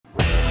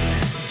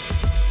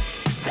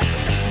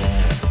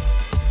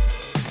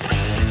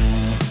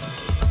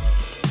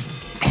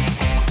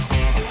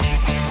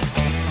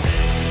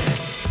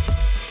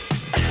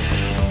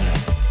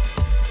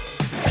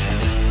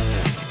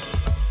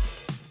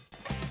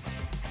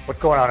What's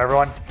going on,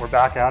 everyone? We're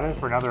back at it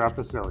for another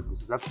episode.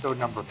 This is episode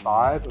number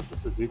 5 of the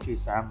Suzuki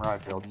Samurai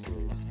Build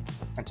Series.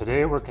 And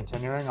today we're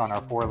continuing on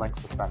our 4-link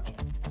suspension.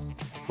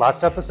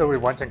 Last episode we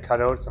went and cut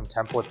out some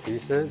template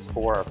pieces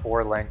for our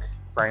 4-link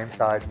frame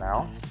side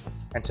mounts.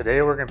 And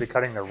today we're going to be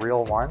cutting the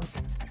real ones,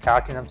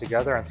 tacking them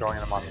together and throwing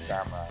them on the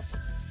Samurai.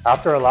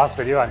 After our last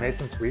video, I made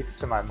some tweaks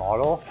to my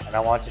model and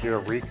I wanted to do a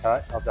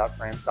recut of that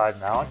frame side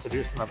mount to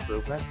do some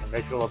improvements and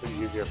make it a little bit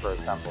easier for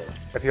assembly.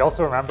 If you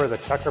also remember, the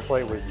checker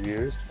plate was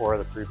used for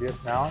the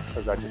previous mounts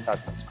as I just had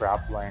some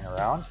scrap laying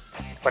around.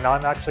 But now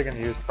I'm actually going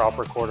to use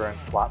proper 1/4"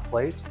 flat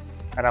plate,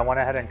 and I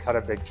went ahead and cut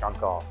a big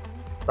chunk off.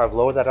 So I've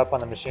loaded that up on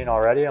the machine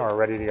already and we're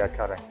ready to get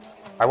cutting.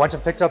 I went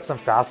and picked up some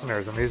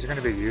fasteners, and these are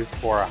going to be used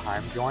for our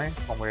heim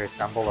joints when we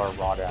assemble our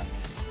rod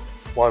ends.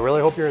 Well, I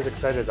really hope you're as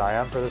excited as I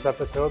am for this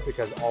episode,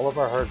 because all of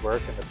our hard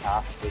work in the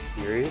past of this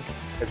series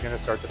is going to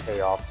start to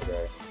pay off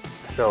today.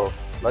 So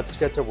let's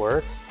get to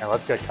work and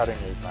let's get cutting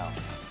these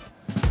mounts.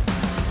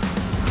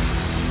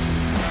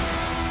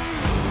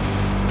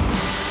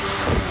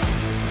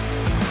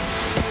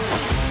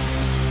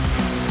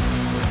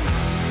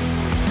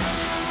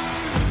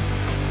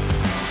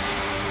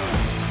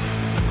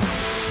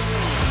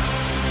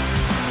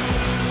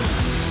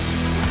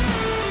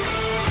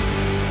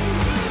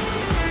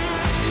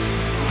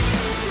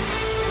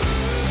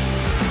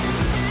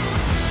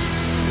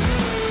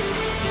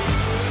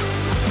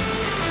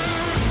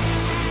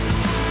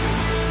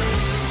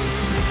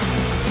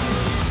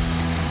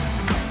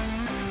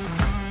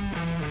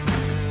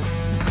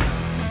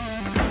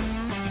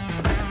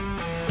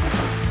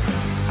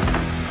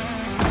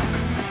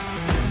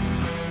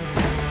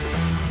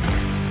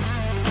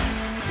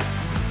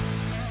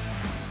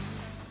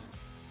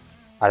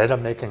 I ended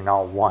up making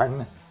not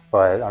one,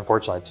 but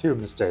unfortunately 2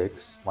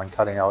 mistakes when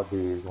cutting out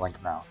these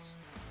link mounts.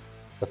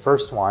 The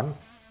first one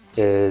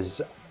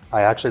is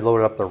I actually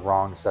loaded up the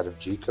wrong set of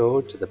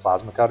G-code to the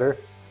plasma cutter,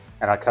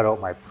 and I cut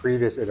out my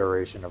previous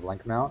iteration of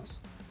link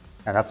mounts,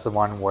 and that's the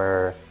one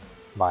where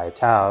my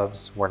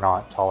tabs were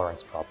not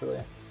toleranced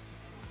properly.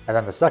 And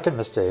then the second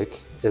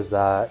mistake is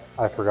that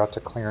I forgot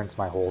to clearance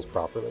my holes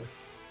properly.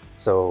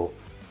 So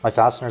my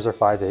fasteners are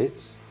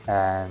 5/8,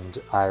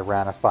 and I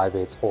ran a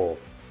 5/8 hole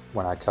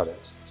when I cut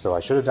it. So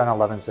I should have done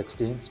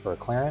 11/16 for a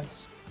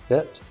clearance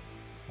fit,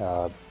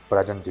 but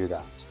I didn't do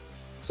that.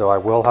 So I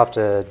will have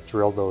to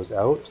drill those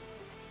out.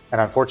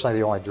 And unfortunately,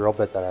 the only drill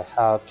bit that I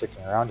have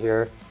kicking around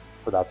here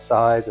for that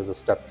size is a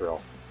step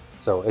drill.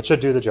 So it should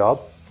do the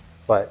job,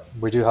 but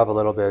we do have a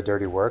little bit of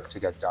dirty work to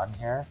get done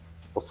here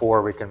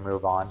before we can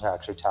move on to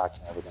actually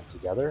tacking everything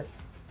together.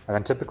 And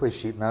then typically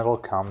sheet metal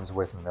comes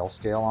with mill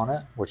scale on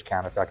it, which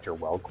can affect your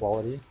weld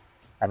quality.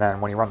 And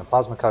then when you run the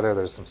plasma cutter,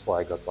 there's some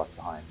slag that's left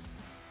behind.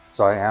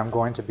 So I am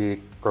going to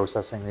be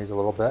processing these a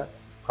little bit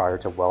prior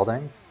to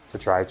welding to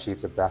try to achieve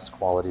the best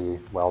quality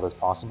weld as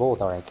possible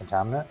without any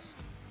contaminants.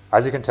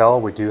 As you can tell,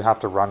 we do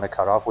have to run the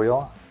cutoff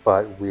wheel,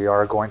 but we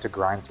are going to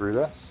grind through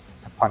this,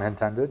 pun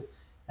intended,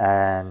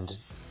 and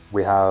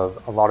we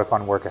have a lot of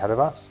fun work ahead of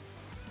us.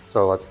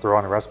 So let's throw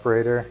on a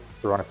respirator,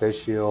 throw on a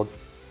face shield,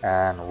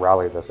 and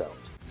rally this out.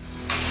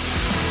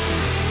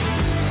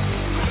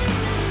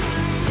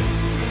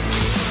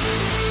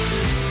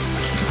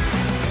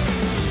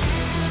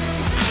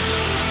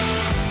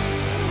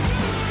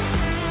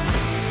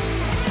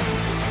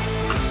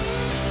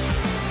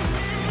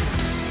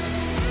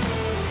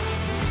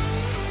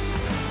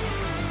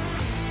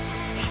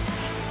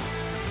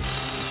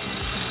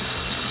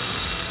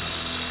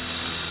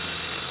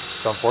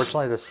 So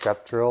unfortunately, the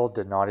step drill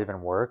did not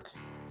even work,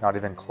 not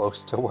even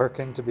close to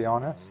working, to be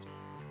honest.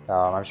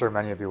 I'm sure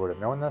many of you would have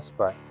known this,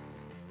 but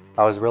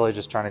I was really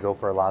just trying to go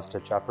for a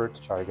last-ditch effort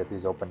to try to get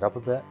these opened up a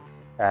bit,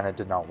 and it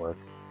did not work.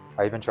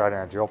 I even tried in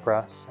a drill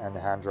press, and the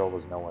hand drill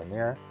was nowhere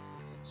near.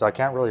 So I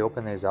can't really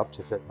open these up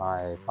to fit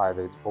my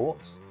 5/8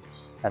 bolts.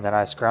 And then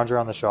I scrounged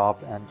around the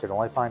shop and could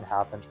only find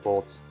 1/2"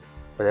 bolts,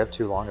 but they have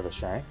too long of a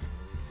shank.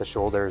 The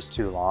shoulder is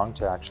too long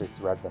to actually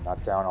thread the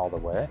nut down all the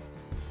way.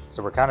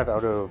 So we're kind of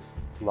out of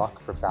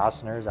luck for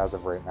fasteners as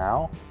of right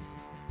now.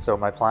 So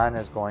my plan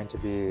is going to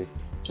be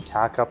to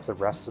tack up the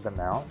rest of the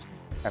mount,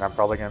 and I'm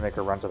probably going to make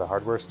a run to the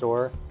hardware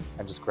store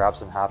and just grab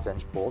some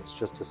 1/2" bolts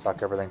just to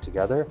suck everything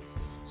together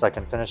so I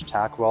can finish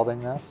tack welding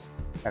this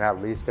and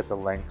at least get the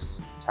links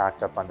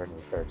tacked up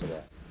underneath there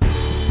today.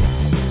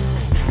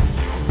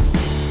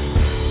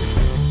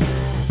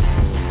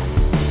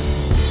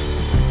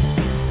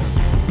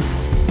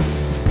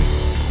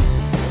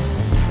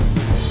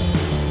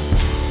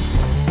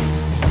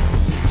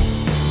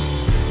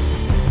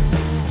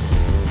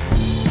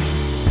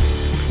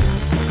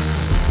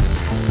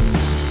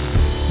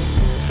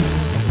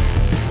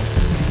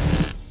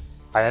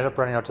 I ended up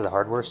running out to the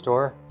hardware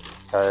store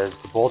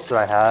because the bolts that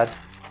I had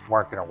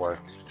weren't going to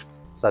work.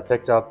 So I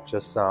picked up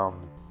just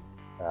some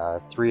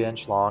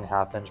 3-inch long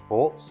 1/2"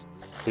 bolts.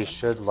 These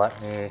should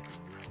let me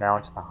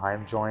mount the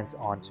heim joints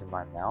onto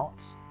my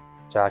mounts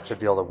to actually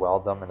be able to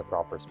weld them in the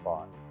proper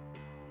spot.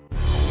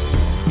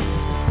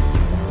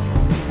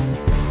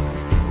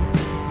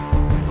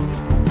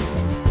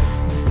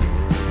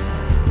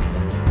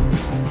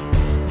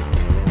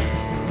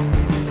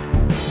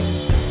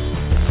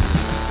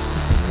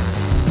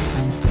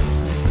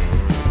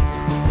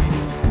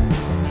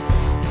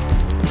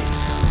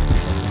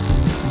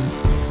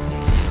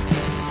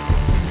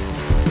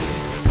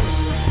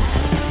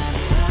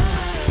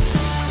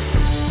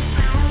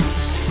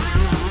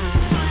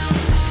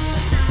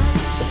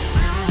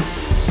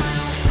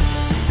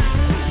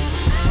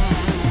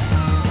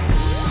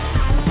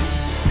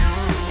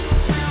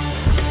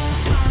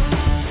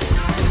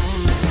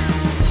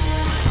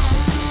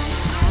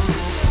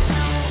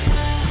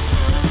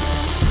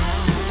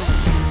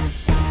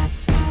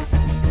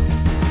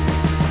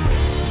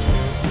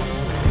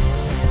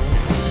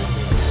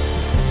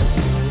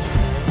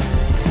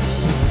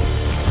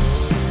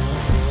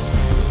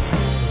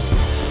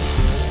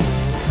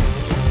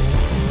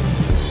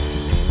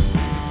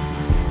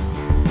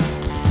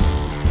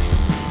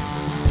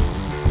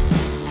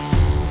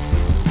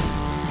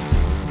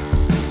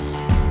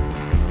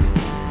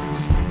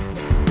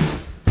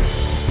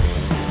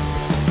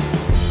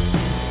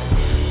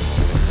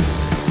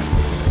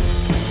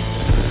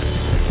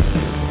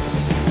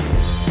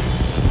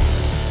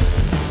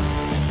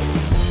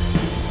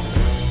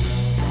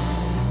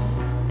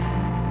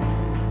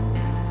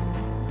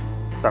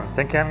 So I'm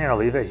thinking I'm gonna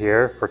leave it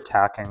here for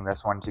tacking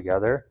this one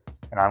together,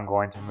 and I'm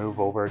going to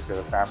move over to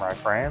the Samurai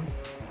frame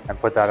and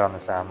put that on the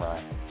Samurai.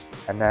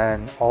 And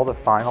then all the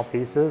final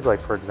pieces, like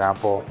for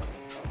example,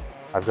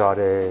 I've got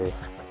a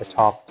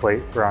top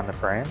plate for on the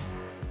frame.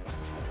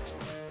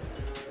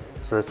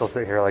 So this will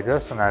sit here like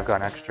this, and I've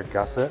got an extra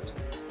gusset,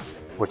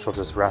 which will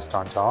just rest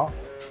on top,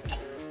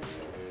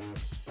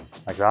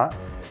 like that.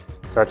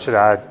 So that should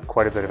add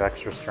quite a bit of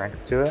extra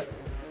strength to it.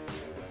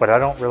 But I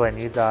don't really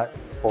need that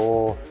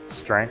full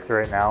strength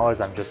right now, as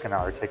I'm just gonna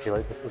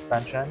articulate the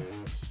suspension.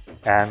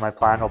 And my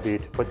plan will be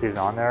to put these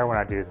on there when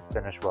I do the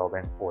finish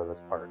welding for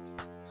this part.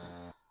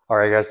 All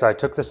right guys, so I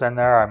took this in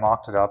there, I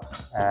mocked it up,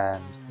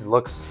 and it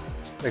looks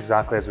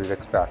exactly as we'd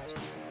expect.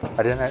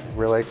 I didn't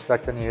really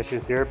expect any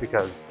issues here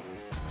because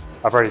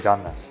I've already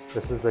done this.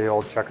 This is the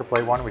old checker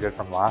plate one we did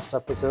from last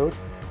episode.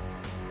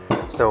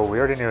 So we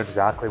already knew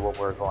exactly what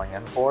we're going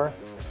in for.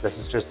 This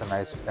is just a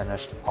nice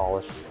finished,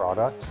 polished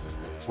product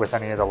with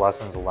any of the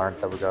lessons learned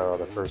that we got out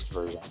of the first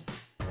version.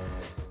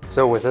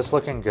 So with this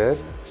looking good,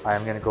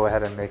 I'm gonna go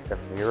ahead and make the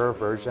mirror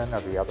version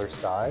of the other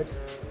side,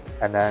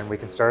 and then we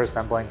can start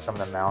assembling some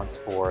of the mounts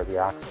for the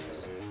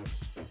axles.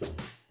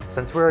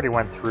 Since we already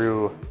went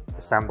through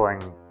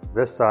assembling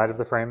this side of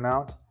the frame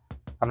mount,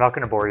 I'm not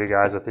gonna bore you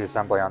guys with the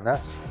assembly on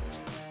this.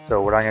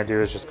 So what I'm gonna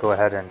do is just go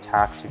ahead and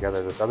tack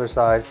together this other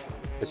side.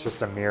 It's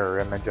just a mirror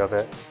image of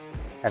it.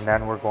 And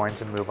then we're going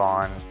to move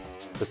on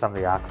to some of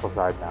the axle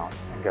side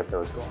mounts and get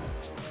those going.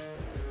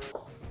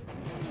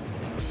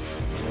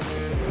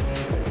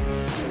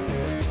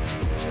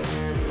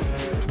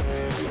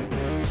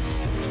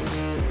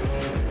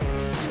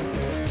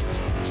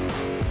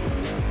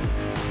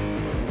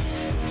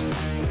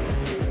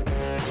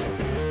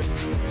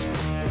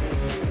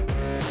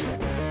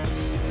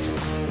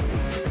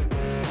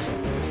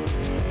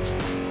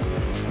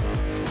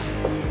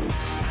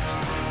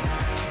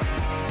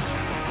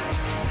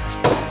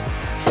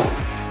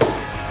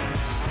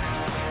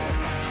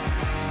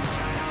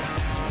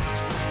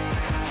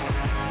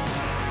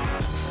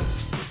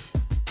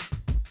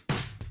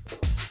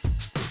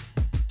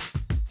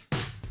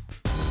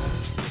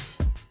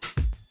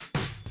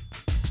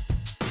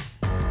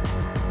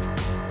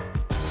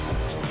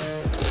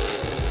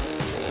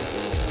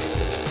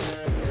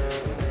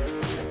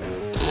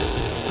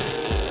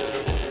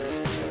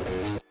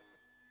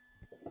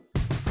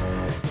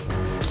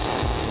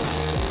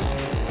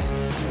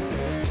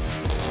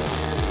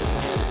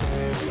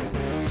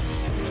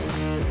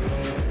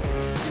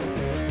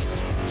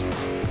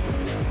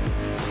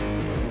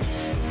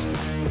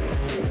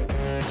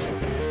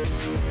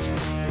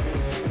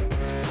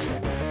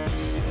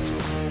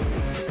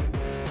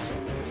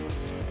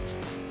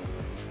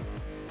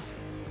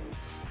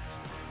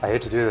 I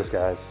hate to do this,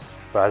 guys,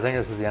 but I think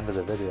this is the end of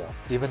the video.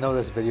 Even though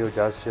this video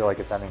does feel like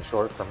it's ending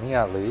short, for me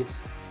at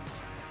least,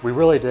 we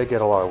really did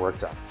get a lot of work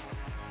done.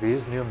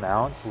 These new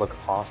mounts look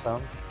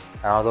awesome,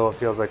 and although it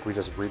feels like we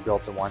just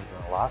rebuilt the ones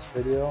in the last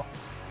video,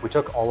 we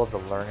took all of the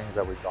learnings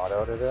that we got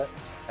out of it,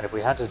 and if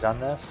we hadn't done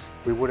this,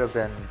 we would have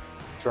been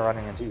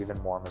running into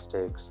even more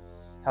mistakes,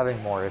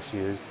 having more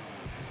issues.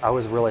 I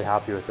was really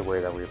happy with the way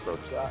that we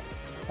approached that.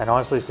 And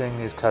honestly, seeing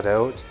these cut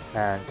out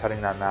and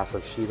cutting that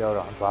massive sheet out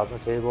on the plasma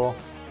table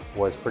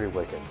was pretty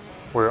wicked.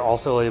 We're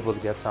also able to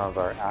get some of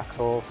our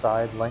axle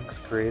side links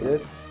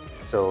created,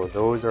 so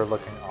those are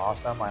looking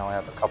awesome. I only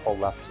have a couple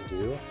left to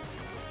do.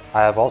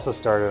 I have also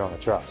started on the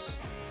truss.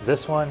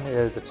 This one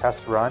is a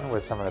test run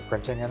with some of the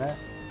printing in it.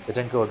 It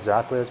didn't go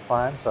exactly as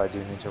planned, so I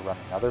do need to run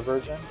another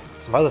version.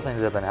 Some other things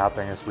that have been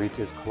happening this week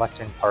is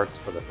collecting parts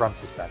for the front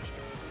suspension.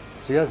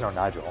 So you guys know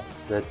Nigel,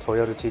 the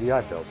Toyota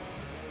TDI build.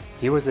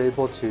 He was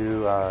able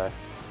to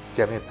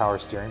get me a power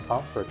steering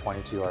pump for a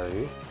 22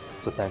 RE,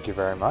 so thank you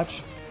very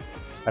much.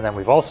 And then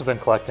we've also been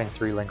collecting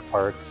 3-link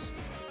parts.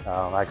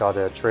 I got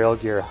a trail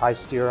gear high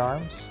steer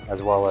arms,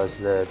 as well as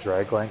the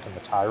drag link and the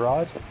tie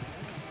rod.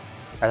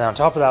 And then on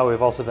top of that,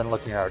 we've also been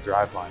looking at our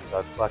drive line. So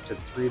I've collected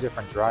 3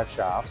 different drive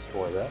shafts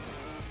for this,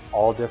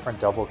 all different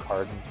double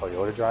carbon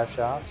Toyota drive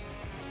shafts.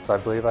 So I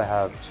believe I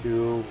have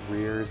 2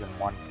 rears and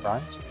 1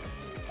 front.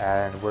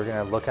 And we're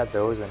gonna look at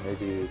those and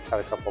maybe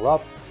cut a couple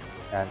up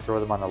and throw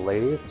them on the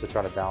lathe to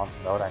try to balance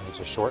them out. I need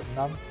to shorten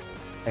them.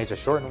 I need to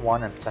shorten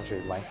one and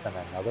potentially lengthen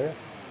another.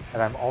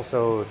 And I'm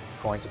also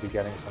going to be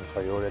getting some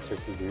Toyota to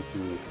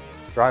Suzuki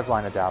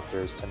driveline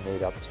adapters to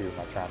mate up to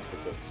my transfer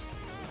case.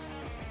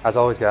 As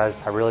always,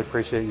 guys, I really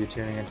appreciate you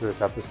tuning into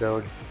this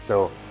episode.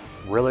 So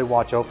really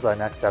watch out for that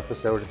next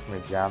episode. It's gonna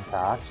be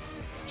jam-packed.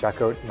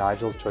 Check out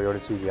Nigel's Toyota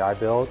TDI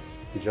build.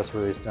 He just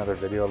released another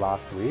video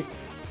last week,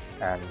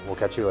 and we'll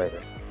catch you later.